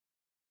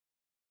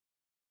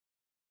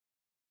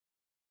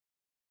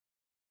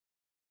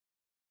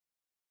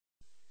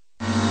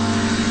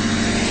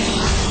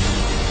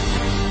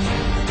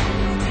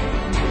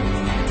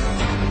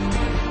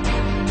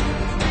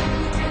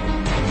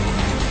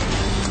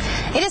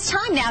It is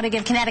time now to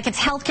give Connecticut's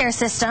healthcare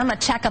system a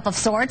checkup of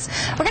sorts.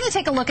 We're going to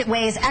take a look at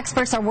ways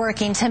experts are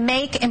working to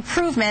make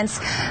improvements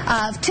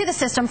to the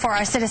system for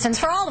our citizens,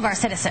 for all of our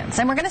citizens.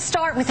 And we're going to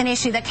start with an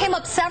issue that came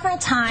up several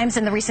times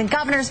in the recent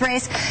governor's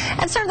race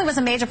and certainly was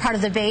a major part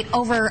of the debate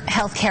over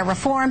healthcare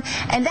reform,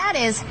 and that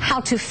is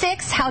how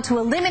to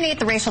eliminate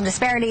the racial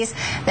disparities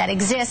that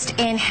exist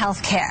in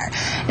healthcare.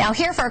 Now,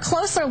 here for a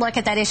closer look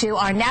at that issue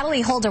are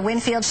Natalie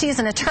Holder-Winfield. She's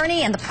an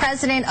attorney and the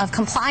president of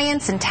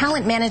Compliance and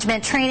Talent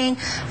Management Training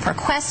for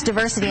Quest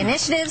Diversity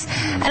Initiatives,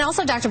 and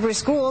also Dr.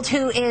 Bruce Gould,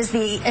 who is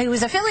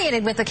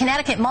affiliated with the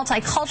Connecticut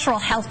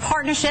Multicultural Health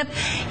Partnership.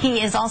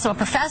 He is also a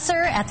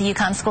professor at the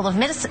UConn School of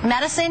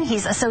Medicine.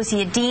 He's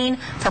Associate Dean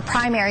for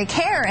Primary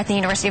Care at the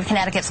University of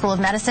Connecticut School of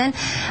Medicine,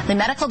 the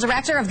medical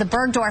director of the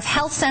Burgdorf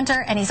Health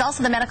Center, and he's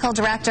also the medical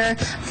director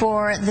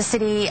for the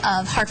city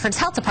of Hartford's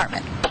health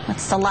department.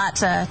 That's a lot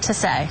to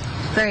say.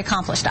 Very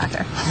accomplished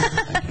doctor.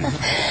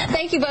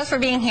 Thank you both for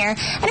being here.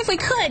 And if we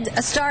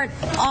could start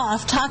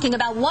off talking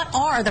about what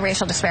are the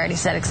racial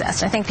disparities that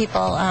exist. I think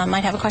people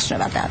might have a question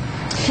about that.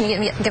 Can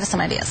you give us some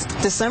ideas?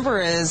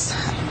 December is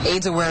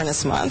AIDS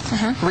Awareness Month.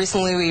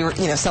 Recently we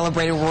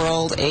celebrated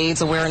World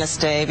AIDS Awareness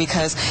Day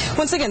because,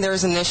 once again, there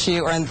is an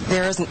issue, or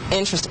there is an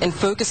interest in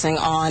focusing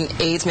on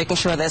AIDS, making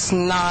sure that it's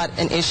not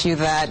an issue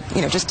that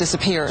just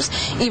disappears.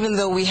 Even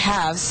though we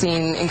have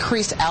seen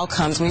increased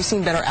outcomes, we've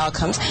seen better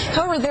outcomes.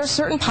 However, there are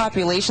certain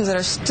populations that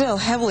are still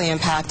heavily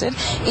impacted.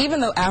 Even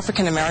though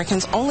African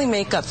Americans only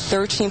make up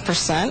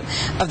 13%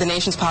 of the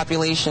nation's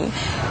population,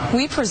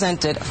 we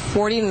presented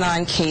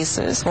 49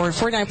 cases, or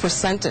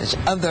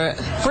 49%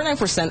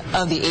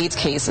 of the AIDS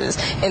cases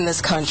in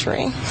this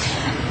country.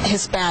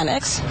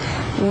 Hispanics,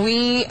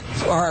 we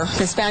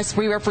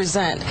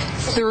represent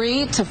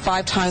 3 to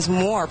 5 times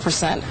more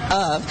percent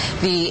of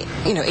the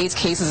AIDS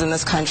cases in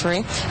this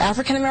country.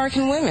 African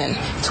American women,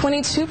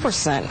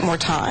 22% more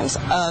times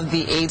of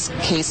the AIDS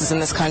cases in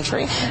this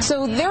country.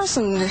 So there are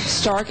some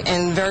stark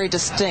and very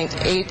distinct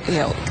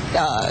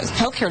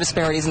healthcare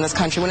disparities in this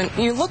country when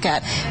you look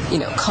at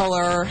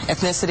color,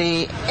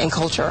 ethnicity, and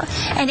culture.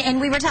 And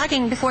we were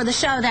talking before the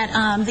show that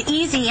the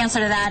easy answer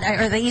to that,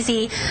 or the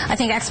easy, I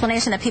think,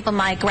 explanation that people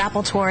might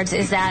grapple towards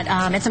is that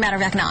it's a matter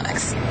of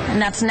economics.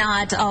 And that's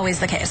not always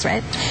the case,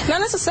 right? Not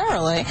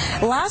necessarily.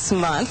 Last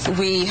month,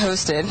 we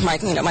hosted,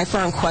 my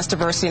firm, Quest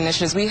Diversity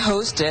Initiatives, we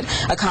hosted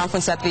a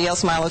conference at the Yale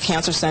Smilo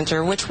Cancer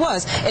Center, which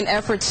was an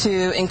effort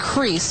to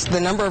increase the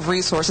number of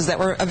resources that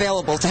were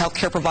available to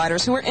healthcare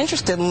providers who were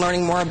interested in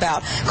learning more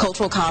about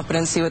cultural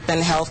competency within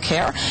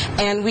healthcare.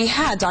 And we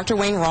had Dr.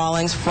 Wayne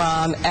Rawlings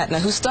from Aetna,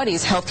 who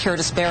studies healthcare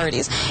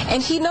disparities.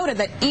 And he noted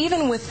that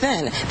even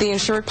within the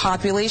insured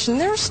population,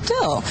 there are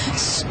still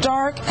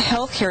stark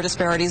healthcare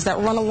disparities that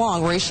run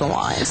along racial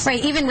lines.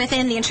 Right, even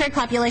within the insured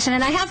population.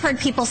 And I have heard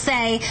people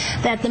say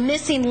that the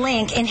missing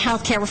link in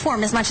healthcare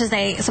reform, as much as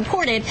they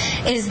support it,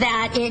 is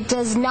that it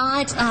does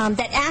not,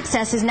 that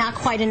access is not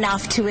quite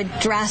enough to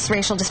address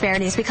racial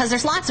disparities, because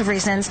there's lots of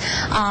reasons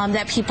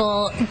that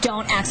people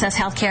don't access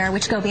healthcare,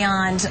 which go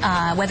beyond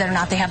whether or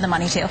not they have the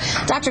money to.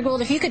 Dr.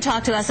 Gould, if you could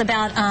talk to us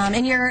about,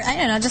 in your,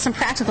 just some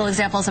practical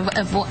examples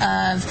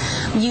of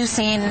you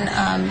seeing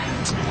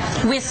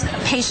with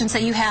patients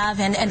that you have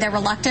and their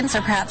reluctance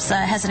or perhaps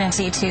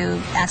hesitancy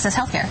to access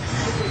healthcare.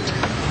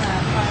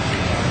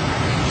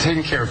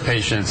 Taking care of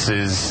patients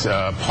is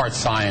part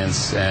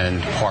science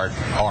and part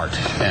art,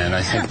 and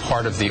I think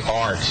part of the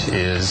art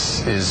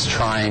is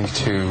trying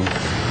to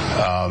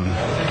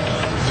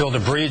build a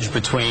bridge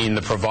between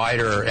the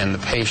provider and the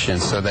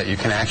patient so that you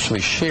can actually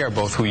share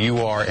both who you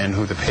are and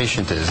who the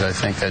patient is. I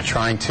think that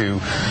trying to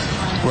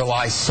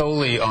rely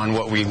solely on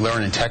what we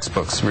learn in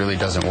textbooks really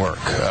doesn't work.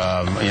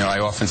 I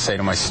often say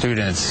to my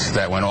students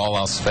that when all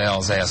else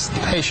fails, ask the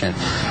patient.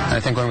 And I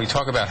think when we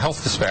talk about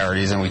health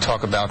disparities and we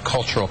talk about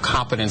cultural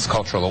competence,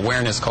 cultural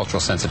awareness,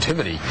 cultural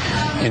sensitivity,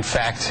 in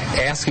fact,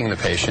 asking the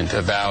patient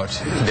about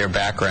their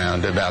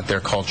background, about their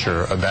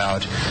culture,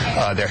 about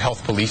their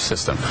health belief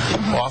system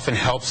often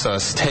helps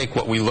us take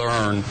what we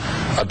learn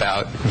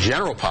about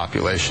general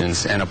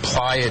populations and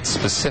apply it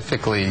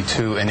specifically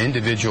to an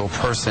individual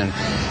person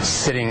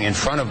sitting in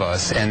front of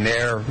us and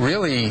their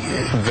really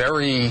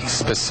very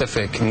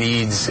specific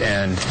needs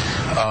and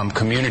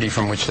community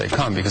from which they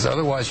come, because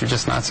otherwise you're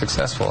just not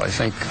successful. I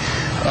think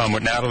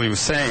what Natalie was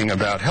saying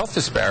about health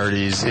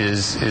disparities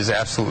is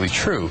absolutely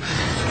true,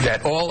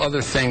 that all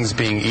other things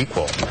being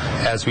equal,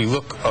 as we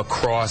look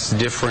across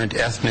different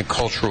ethnic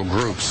cultural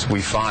groups,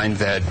 we find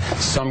that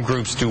some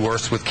groups do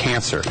worse with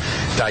cancer,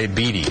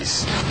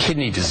 diabetes,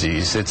 kidney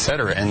disease,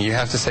 etc. And you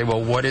have to say,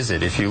 well, what is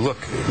it? If you look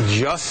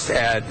just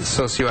at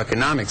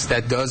socioeconomics,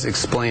 that does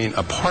explain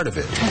a part of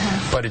it,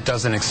 but it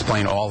doesn't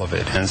explain all of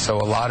it. And so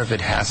a lot of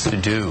it has to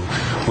do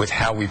with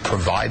how we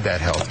provide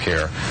that health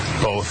care,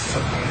 both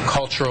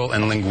cultural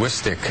and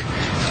linguistic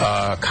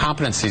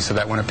competency, so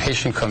that when a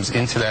patient comes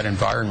into that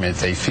environment,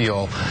 they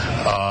feel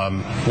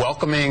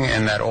welcoming,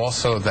 and that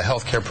also the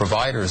healthcare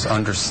providers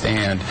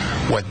understand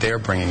what they're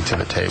bringing to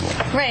the table.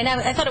 Right, and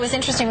I thought it was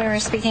interesting when we were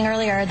speaking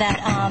earlier, that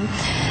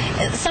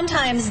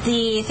sometimes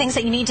the things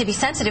that you need to be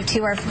sensitive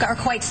to are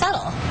quite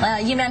subtle.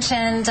 You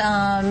mentioned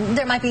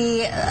there might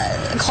be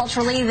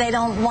culturally they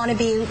don't want to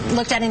be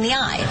looked at in the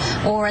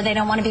eye, or they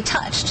don't want to be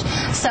touched.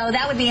 So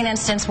that would be an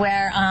instance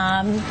where,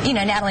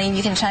 Natalie,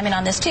 you can chime in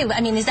on this too.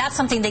 I mean, is that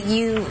something that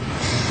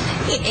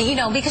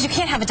because you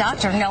can't have a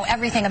doctor know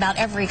everything about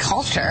every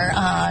culture.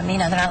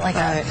 They're not like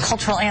a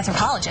cultural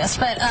anthropologist,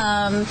 but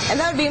and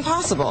that would be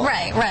impossible.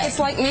 Right. It's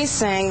like me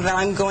saying that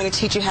I'm going to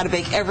teach you how to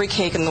bake every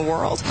cake in the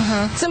world.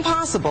 It's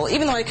impossible.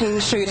 Even though I can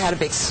show you how to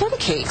bake some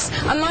cakes,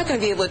 I'm not going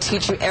to be able to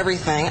teach you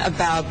everything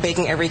about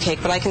baking every cake,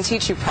 but I can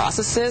teach you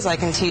processes. I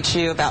can teach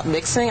you about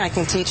mixing. I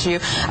can teach you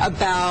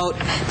about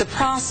the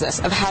process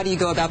of how do you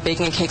go about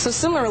baking a cake. So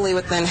similarly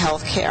within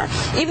healthcare,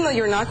 even though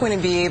you're not going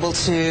to be able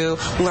to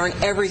learn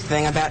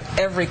everything about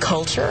every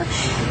culture,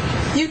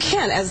 you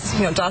can, as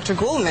Dr.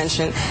 Gould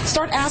mentioned,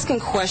 start asking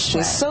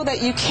questions so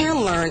that you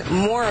can learn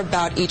more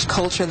about each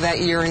culture that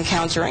you're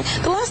encountering.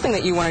 The last thing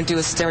that you want to do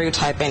is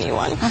stereotype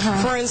anyone.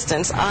 For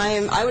instance,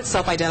 I would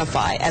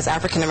self-identify as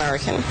African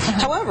American.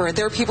 However,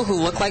 there are people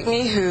who look like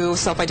me who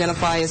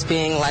self-identify as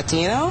being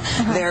Latino.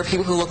 There are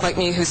people who look like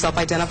me who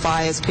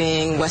self-identify as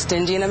being West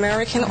Indian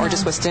American or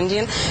just West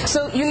Indian.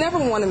 So you never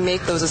want to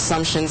make those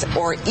assumptions,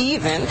 or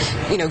even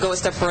go a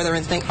step further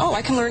and think, oh,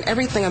 I can learn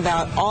everything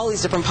about all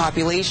these different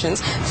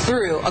populations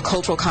through a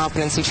cultural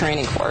competency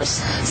training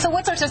course. So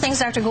what sorts of things,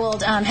 Dr.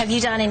 Gould, have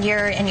you done in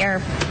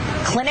your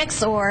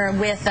clinics or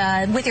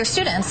with your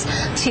students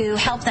to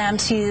help them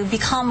to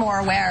become more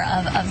aware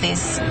of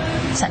these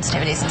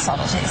sensitivities and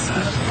subtleties?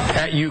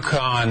 At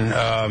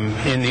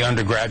UConn, in the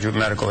undergraduate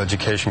medical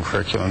education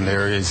curriculum,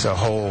 there is a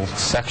whole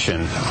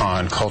section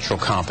on cultural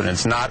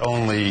competence, not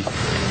only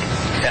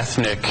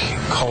ethnic,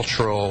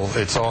 cultural,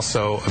 it's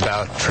also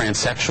about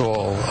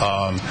transsexual,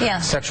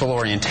 sexual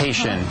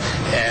orientation.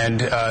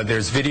 And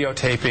there's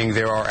videotaping.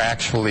 There are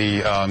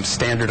actually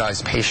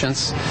standardized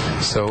patients,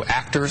 so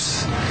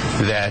actors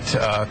that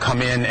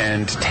come in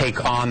and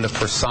take on the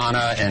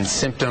persona and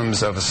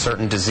symptoms of a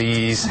certain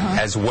disease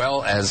as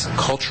well as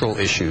cultural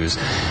issues.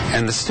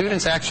 And the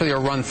students actually are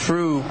run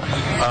through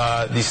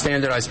these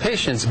standardized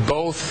patients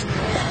both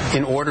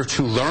in order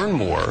to learn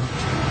more,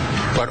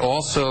 but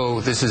also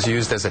this is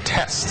used as a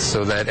test,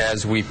 so that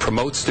as we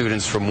promote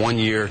students from one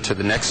year to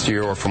the next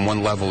year, or from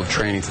one level of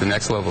training to the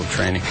next level of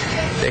training,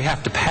 they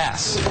have to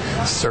pass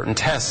certain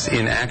tests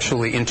in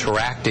actually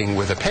interacting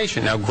with a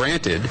patient. Now,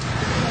 granted,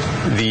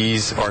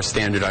 these are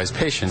standardized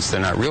patients.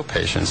 They're not real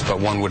patients, but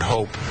one would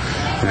hope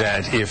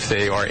that if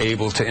they are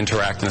able to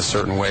interact in a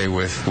certain way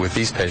with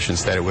these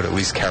patients, that it would at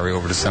least carry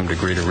over to some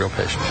degree to real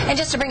patients. And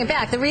just to bring it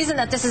back, the reason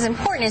that this is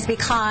important is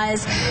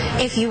because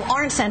if you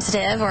aren't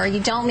sensitive or you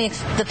don't make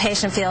the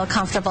patient feel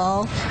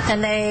comfortable,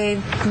 then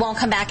they won't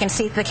come back and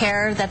seek the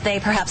care that they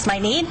perhaps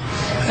might need.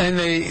 And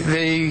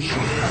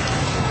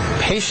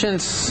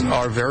patients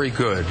are very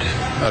good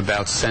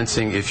about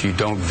sensing if you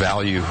don't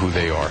value who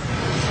they are.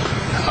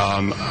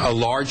 A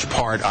large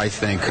part, I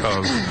think,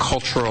 of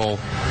cultural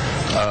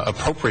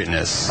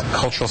appropriateness,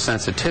 cultural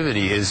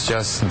sensitivity, is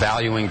just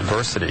valuing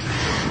diversity.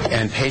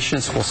 And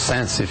patients will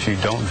sense if you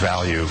don't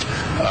value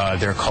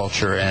their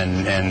culture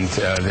and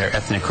their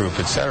ethnic group,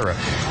 etc.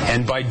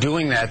 And by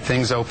doing that,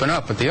 things open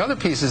up. But the other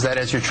piece is that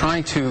as you're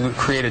trying to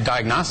create a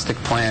diagnostic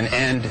plan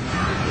and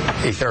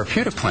a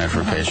therapeutic plan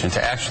for a patient,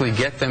 to actually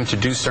get them to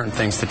do certain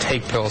things, to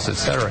take pills,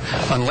 etc.,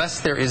 unless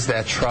there is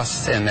that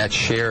trust and that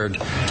shared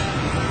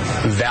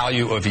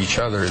value of each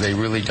other, they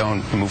really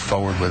don't move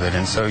forward with it,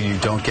 and so you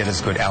don't get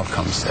as good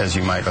outcomes as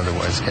you might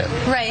otherwise get.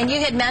 Right, and you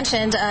had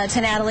mentioned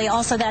to Natalie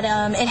also that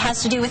it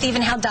has to do with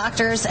even how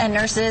doctors and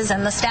nurses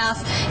and the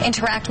staff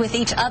interact with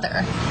each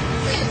other.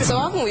 So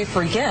often we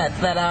forget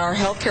that our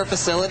healthcare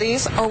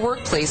facilities are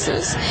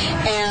workplaces,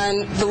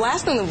 and the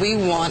last thing that we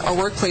want are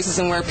workplaces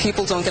in where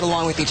people don't get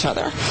along with each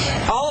other.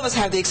 All of us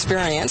have the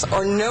experience,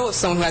 or know of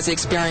someone who has the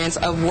experience,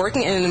 of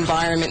working in an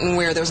environment in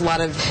where there's a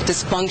lot of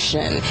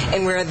dysfunction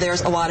and where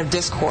there's a lot of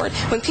discord.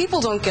 When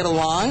people don't get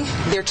along,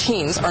 their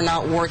teams are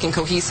not working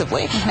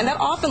cohesively, and that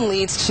often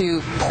leads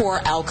to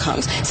poor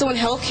outcomes. So in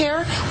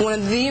healthcare, one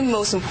of the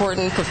most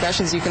important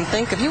professions you can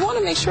think of, you want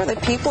to make sure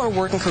that people are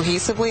working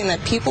cohesively and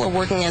that people are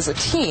working as a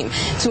team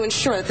to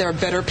ensure that there are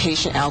better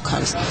patient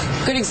outcomes.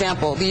 Good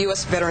example, the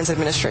U.S. Veterans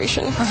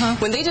Administration.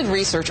 When they did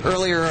research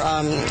earlier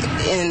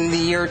in the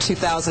year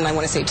 2000, I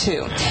want to say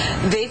 2,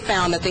 they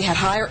found that they had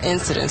higher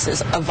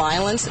incidences of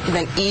violence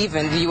than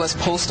even the U.S.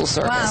 Postal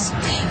Service.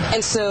 Wow.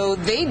 And so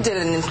they did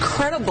an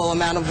incredible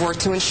amount of work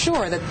to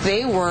ensure that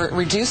they were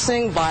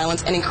reducing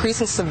violence and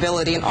increasing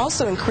civility, and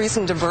also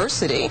increasing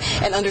diversity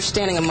and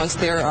understanding amongst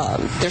their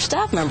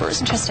staff members.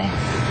 Interesting.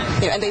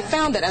 and they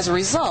found that as a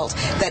result,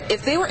 that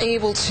if they were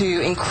able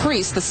to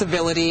increase the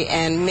civility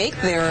and make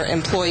their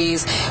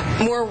employees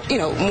more,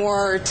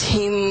 more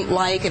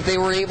team-like, if they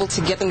were able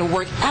to get them to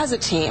work as a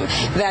team,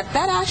 that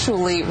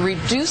actually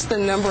reduced the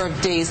number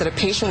of days that a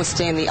patient would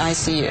stay in the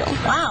ICU.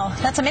 Wow,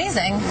 that's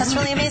amazing. That's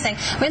really amazing.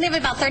 We only have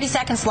about 30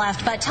 seconds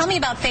left, but tell me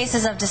about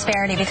Faces of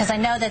Disparity, because I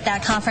know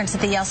that conference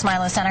at the Yale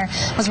Smilo Center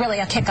was really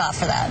a kickoff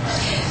for that.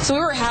 So we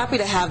were happy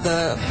to have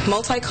the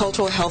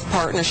Multicultural Health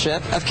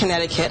Partnership of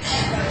Connecticut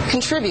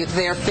contribute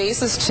their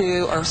Faces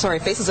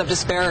of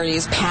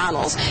Disparities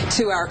panels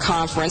to our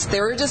conference.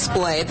 They were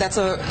displayed. That's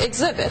an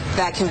exhibit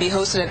that can be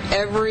hosted at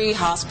every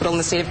hospital in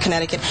the state of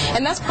Connecticut,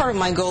 and that's part of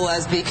my goal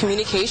as the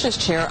communications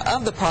chair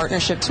of the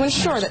partnership, to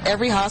ensure that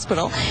every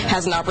hospital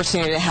has an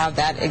opportunity to have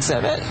that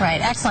exhibit.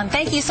 Right, excellent.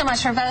 Thank you so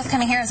much for both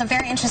coming here. It's a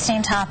very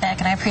interesting topic,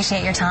 and I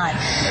appreciate your time.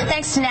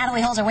 Thanks to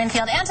Natalie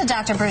Holzer-Winfield and to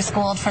Dr. Bruce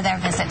Gould for their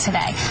visit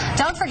today.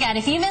 Don't forget,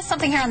 if you missed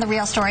something here on The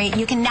Real Story,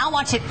 you can now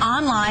watch it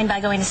online by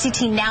going to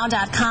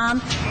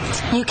ctnow.com.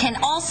 You can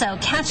also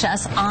catch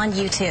us on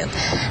YouTube.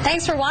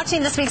 Thanks for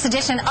watching this week's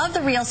edition of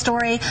The Real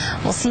Story.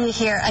 We'll see you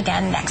here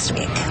again next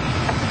week.